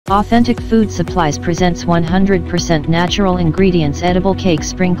Authentic Food Supplies presents 100% natural ingredients edible cake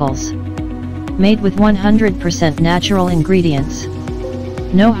sprinkles. Made with 100% natural ingredients.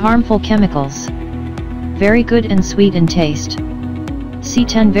 No harmful chemicals. Very good and sweet in taste. See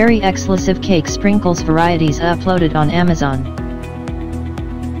 10 very exclusive cake sprinkles varieties uploaded on Amazon.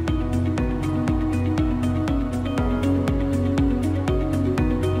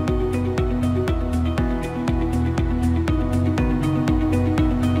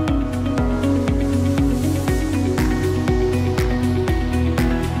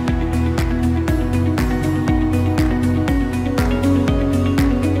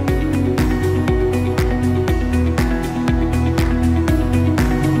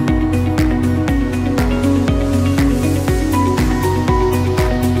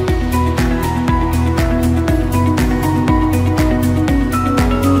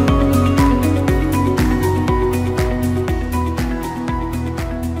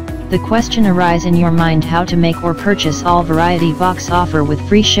 The question arises in your mind how to make or purchase all variety box offer with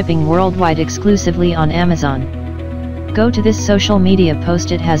free shipping worldwide exclusively on Amazon. Go to this social media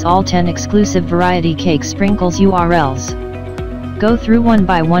post, it has all 10 exclusive variety cake sprinkles URLs. Go through one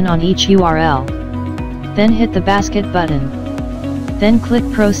by one on each URL. Then hit the basket button. Then click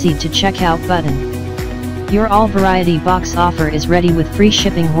proceed to checkout button. Your all variety box offer is ready with free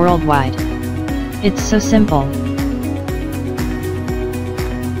shipping worldwide. It's so simple.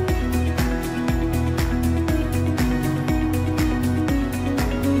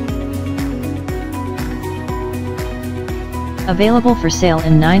 Available for sale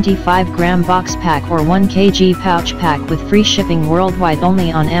in 95-gram box pack or 1 kg pouch pack with free shipping worldwide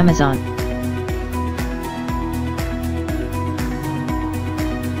only on Amazon.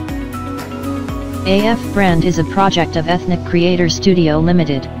 AF brand is a project of Ethnic Creators Studio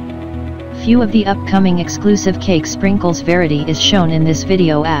Limited. Few of the upcoming exclusive cake sprinkles variety is shown in this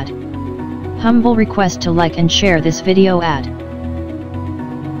video ad. Humble request to like and share this video ad.